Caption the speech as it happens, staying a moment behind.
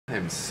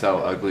I'm so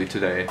ugly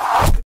today.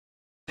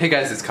 Hey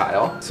guys, it's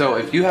Kyle. So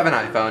if you have an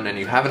iPhone and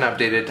you haven't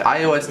updated to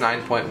iOS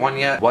 9.1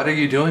 yet, what are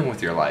you doing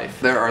with your life?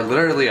 There are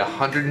literally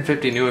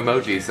 150 new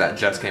emojis that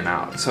just came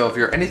out. So if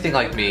you're anything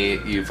like me,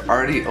 you've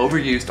already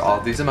overused all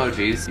of these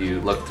emojis.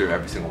 You looked through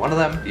every single one of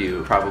them.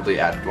 You probably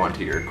added one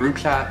to your group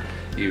chat.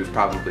 You've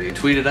probably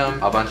tweeted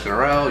them a bunch in a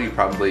row. You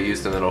probably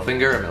used the middle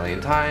finger a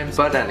million times.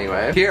 But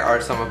anyway, here are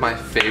some of my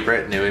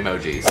favorite new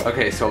emojis.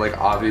 Okay, so like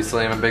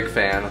obviously I'm a big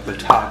fan of the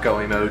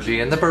taco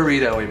emoji and the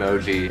burrito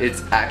emoji.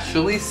 It's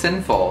actually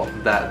sinful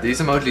that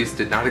these emojis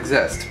did not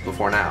exist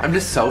before now. I'm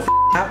just so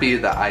happy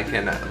that I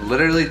can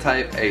literally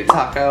type a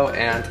taco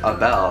and a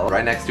bell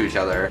right next to each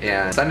other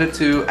and send it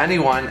to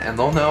anyone and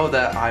they'll know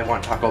that I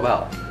want Taco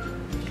Bell.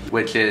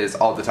 Which is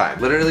all the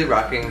time. Literally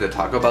rocking the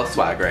Taco Bell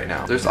swag right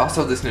now. There's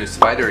also this new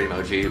spider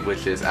emoji,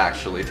 which is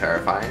actually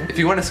terrifying. If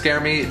you want to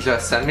scare me,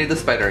 just send me the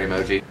spider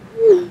emoji.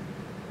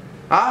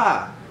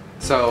 Ah!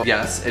 So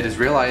yes, it is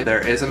real life,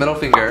 there is a middle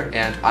finger,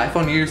 and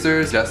iPhone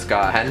users just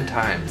got 10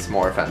 times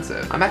more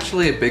offensive. I'm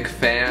actually a big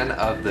fan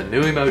of the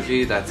new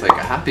emoji that's like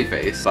a happy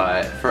face,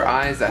 but for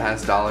eyes that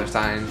has dollar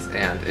signs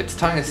and its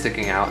tongue is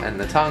sticking out and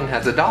the tongue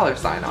has a dollar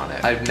sign on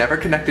it. I've never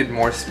connected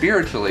more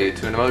spiritually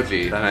to an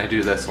emoji than I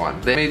do this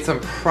one. They made some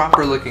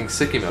proper looking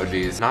sick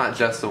emojis, not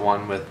just the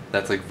one with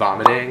that's like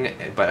vomiting,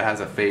 but it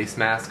has a face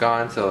mask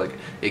on, so like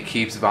it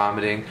keeps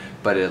vomiting,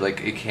 but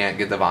it can't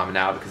get the vomit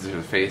out because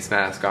there's a face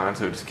mask on,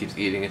 so it just keeps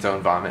eating its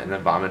own vomit and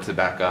then vomits it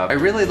back up. I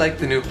really like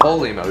the new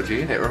hole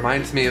emoji. It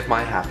reminds me of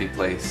my happy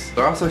place.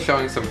 They're also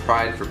showing some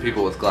pride for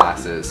people with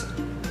glasses,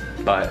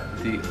 but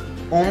the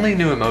only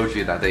new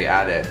emoji that they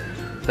added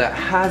that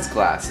has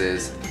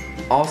glasses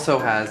also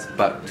has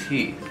buck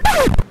teeth.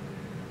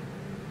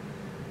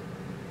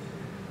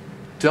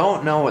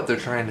 Don't know what they're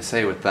trying to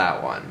say with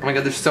that one. Oh my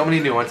god, there's so many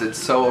new ones, it's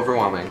so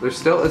overwhelming. There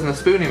still isn't a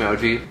spoon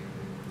emoji.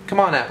 Come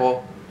on,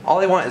 Apple. All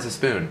I want is a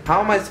spoon.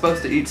 How am I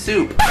supposed to eat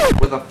soup?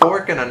 With a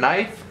fork and a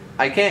knife?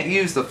 I can't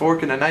use the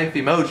fork and a knife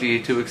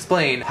emoji to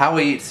explain how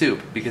I eat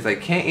soup because I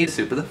can't eat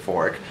soup with a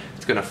fork.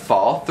 It's gonna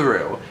fall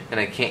through, and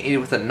I can't eat it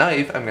with a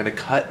knife. I'm gonna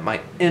cut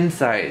my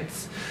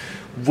insides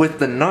with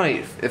the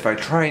knife if I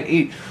try and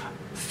eat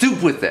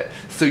soup with it.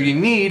 So you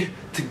need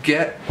to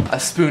get a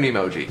spoon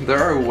emoji. There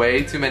are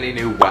way too many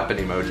new weapon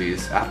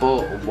emojis.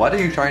 Apple, what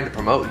are you trying to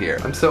promote here?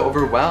 I'm so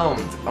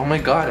overwhelmed. Oh my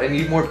god, I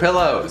need more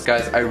pillows.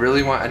 Guys, I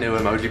really want a new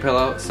emoji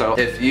pillow, so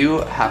if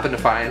you happen to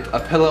find a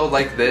pillow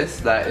like this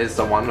that is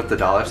the one with the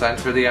dollar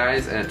signs for the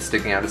eyes and it's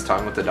sticking out its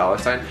tongue with the dollar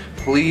sign,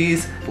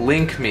 please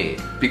link me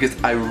because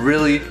I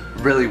really,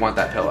 really want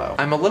that pillow.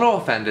 I'm a little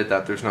offended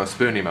that there's no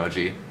spoon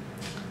emoji.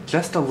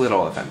 Just a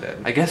little offended.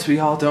 I guess we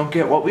all don't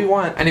get what we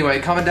want.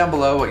 Anyway, comment down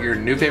below what your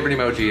new favorite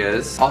emoji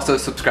is. Also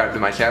subscribe to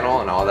my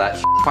channel and all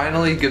that.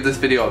 Finally, give this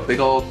video a big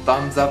old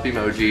thumbs up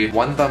emoji.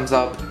 One thumbs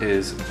up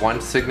is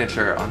one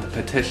signature on the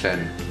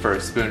petition for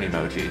a spoon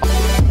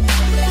emoji.